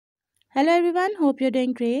Hello everyone, hope you're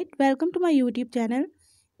doing great. Welcome to my YouTube channel.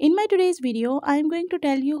 In my today's video, I am going to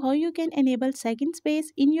tell you how you can enable second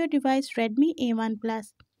space in your device Redmi A1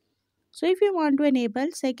 Plus. So if you want to enable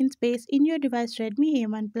second space in your device Redmi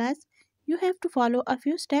A1 Plus, you have to follow a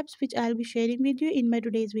few steps which I'll be sharing with you in my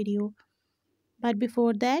today's video. But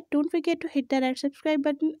before that, don't forget to hit the red subscribe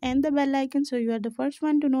button and the bell icon so you are the first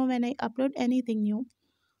one to know when I upload anything new.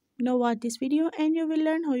 Now watch this video and you will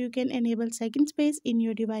learn how you can enable second space in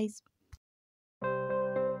your device.